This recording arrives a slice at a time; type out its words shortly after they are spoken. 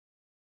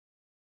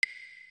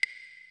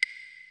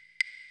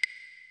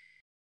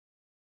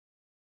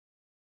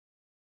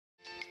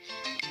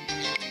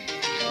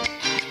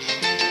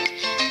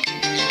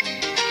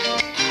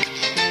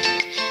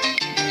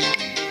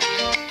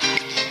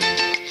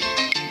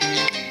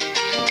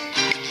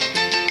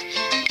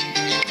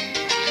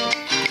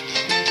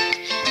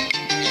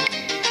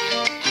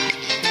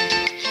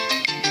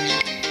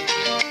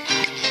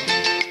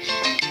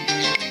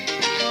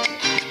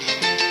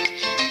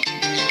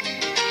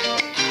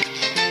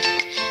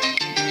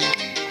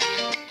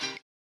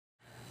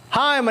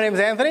Hi, my name is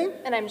Anthony.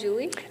 And I'm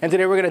Julie. And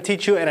today we're going to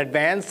teach you an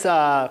advanced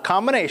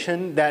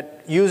combination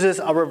that uses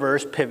a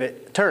reverse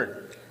pivot turn.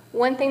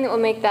 One thing that will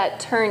make that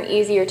turn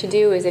easier to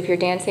do is if you're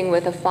dancing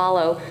with a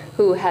follow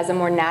who has a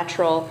more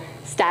natural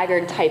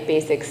staggered type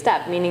basic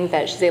step, meaning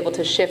that she's able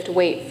to shift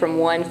weight from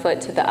one foot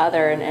to the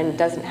other and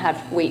doesn't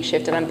have weight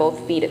shifted on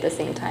both feet at the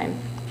same time.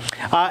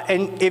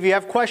 And if you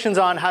have questions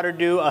on how to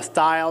do a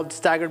styled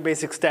staggered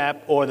basic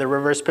step or the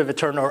reverse pivot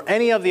turn or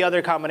any of the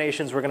other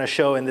combinations we're going to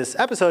show in this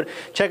episode,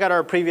 check out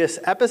our previous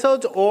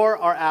episodes or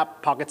our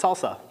app Pocket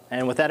Salsa.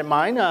 And with that in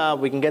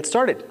mind, we can get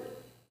started.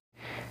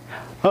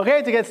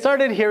 Okay, to get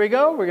started, here we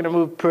go. We're going to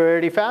move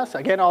pretty fast.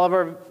 Again, all of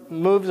our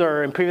moves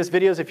are in previous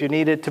videos if you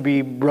need it to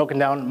be broken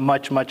down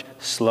much, much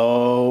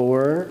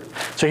slower.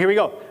 So here we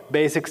go.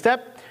 Basic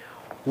step.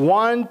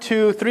 1,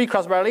 2, 3,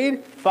 crossbar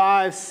lead.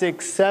 5,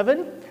 6,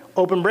 7.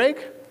 Open break,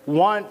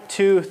 1,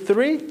 2,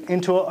 3,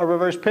 into a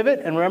reverse pivot.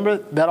 And remember,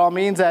 that all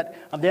means that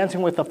I'm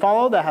dancing with a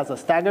follow that has a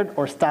staggered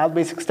or styled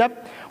basic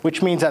step,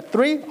 which means at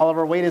 3, all of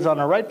her weight is on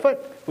her right foot,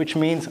 which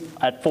means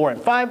at 4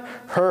 and 5,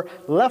 her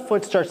left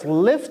foot starts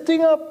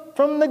lifting up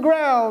from the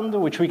ground,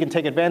 which we can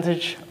take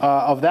advantage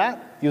of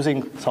that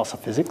using salsa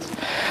physics,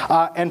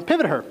 and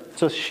pivot her.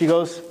 So she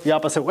goes the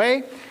opposite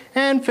way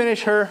and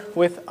finish her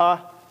with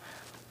a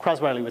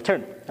crossbar lead with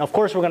turn. Now, of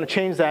course, we're going to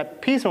change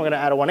that piece and we're going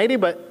to add a 180,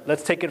 but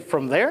let's take it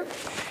from there.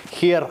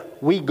 Here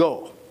we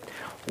go.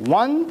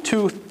 1,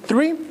 2,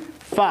 3,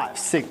 5,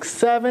 6,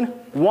 7.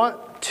 1,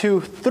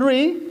 2,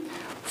 3,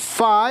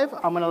 5.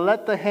 I'm going to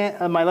let the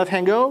hand, my left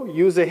hand go,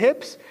 use the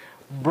hips,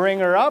 bring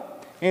her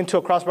up into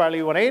a crossbar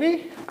lead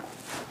 180,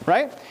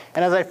 right?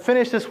 And as I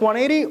finish this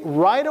 180,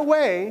 right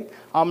away,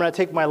 I'm going to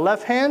take my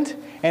left hand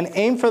and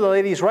aim for the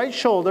lady's right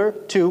shoulder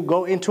to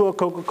go into a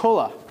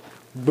Coca-Cola.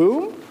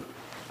 Boom.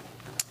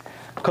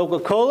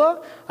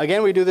 Coca-Cola.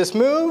 Again, we do this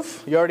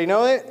move. You already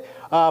know it.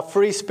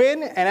 Free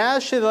spin. And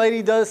as the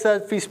lady does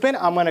that free spin,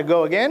 I'm going to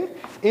go again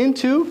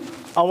into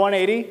a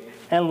 180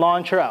 and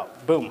launch her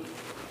out. Boom.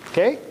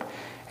 Okay?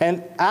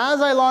 And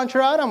as I launch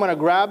her out, I'm going to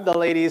grab the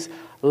lady's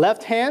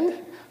left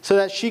hand so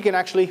that she can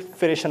actually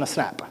finish in a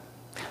snap.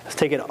 Let's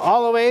take it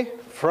all the way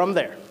from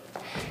there.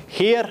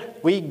 Here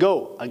we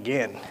go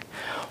again.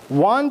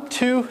 1,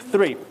 2,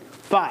 3,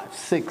 5,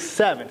 6,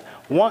 7.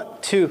 1,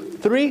 2,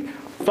 3,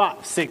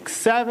 5, 6,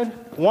 7.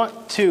 1,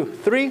 2,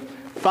 3,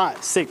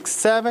 5, 6,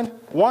 7.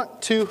 1,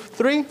 2,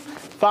 3,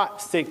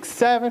 5, 6,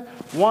 7.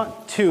 1,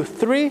 2,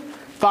 3,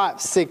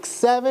 5, 6,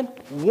 7.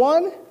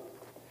 1,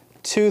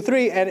 2,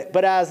 3.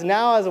 But as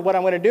what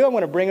I'm going to do, I'm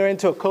going to bring her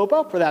into a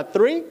copa for that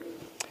 3.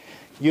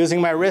 Using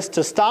my wrist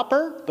to stop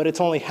her, but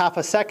it's only half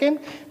a second.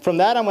 From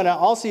that, I'm going to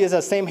also use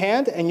that same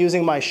hand and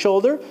using my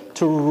shoulder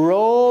to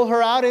roll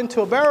her out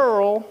into a barrel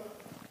roll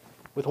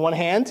with one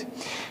hand.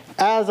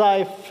 As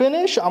I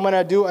finish, I'm going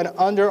to do an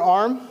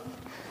underarm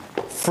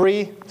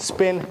free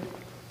spin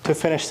to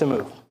finish the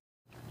move.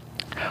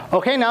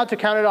 Okay, now to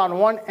count it on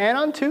 1 and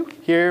on 2.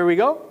 Here we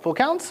go, full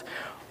counts.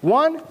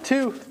 1,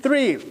 2,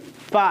 3,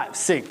 5,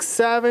 6,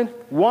 7.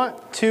 1,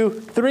 2,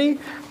 3,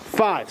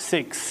 5,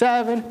 6,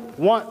 7.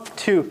 1,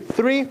 2,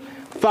 3,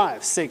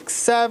 5, 6,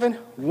 7.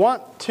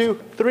 1, 2,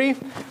 3,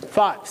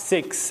 5,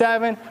 6,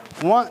 7.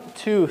 1,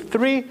 2,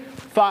 3,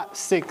 5,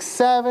 6,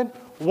 7.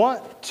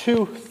 1,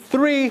 2,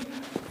 3,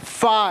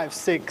 5,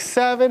 6,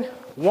 7.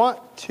 1,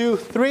 2,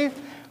 3,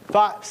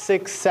 5,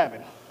 6,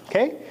 7.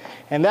 Okay?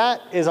 And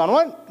that is on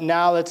 1.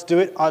 Now let's do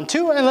it on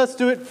 2, and let's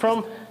do it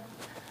from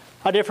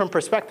a different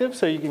perspective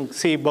so you can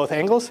see both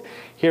angles.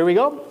 Here we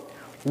go.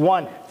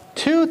 1,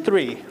 2,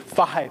 3,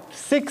 5,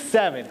 6,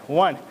 7.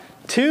 1,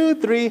 2,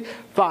 3,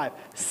 5,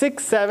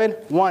 6, 7.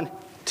 1,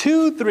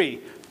 2, 3,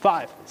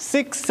 5,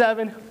 6,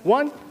 7.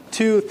 1,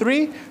 2,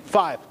 3,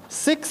 5,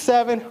 6,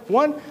 7.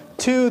 1,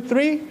 2,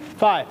 3,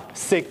 5,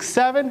 6,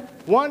 7.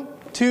 1,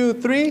 2,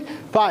 3,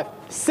 5,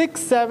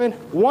 6, 7.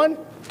 1,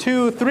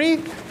 2, 3,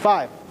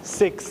 5,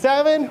 6,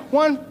 7.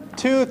 1,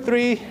 2,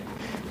 3,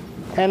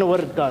 and we're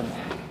done.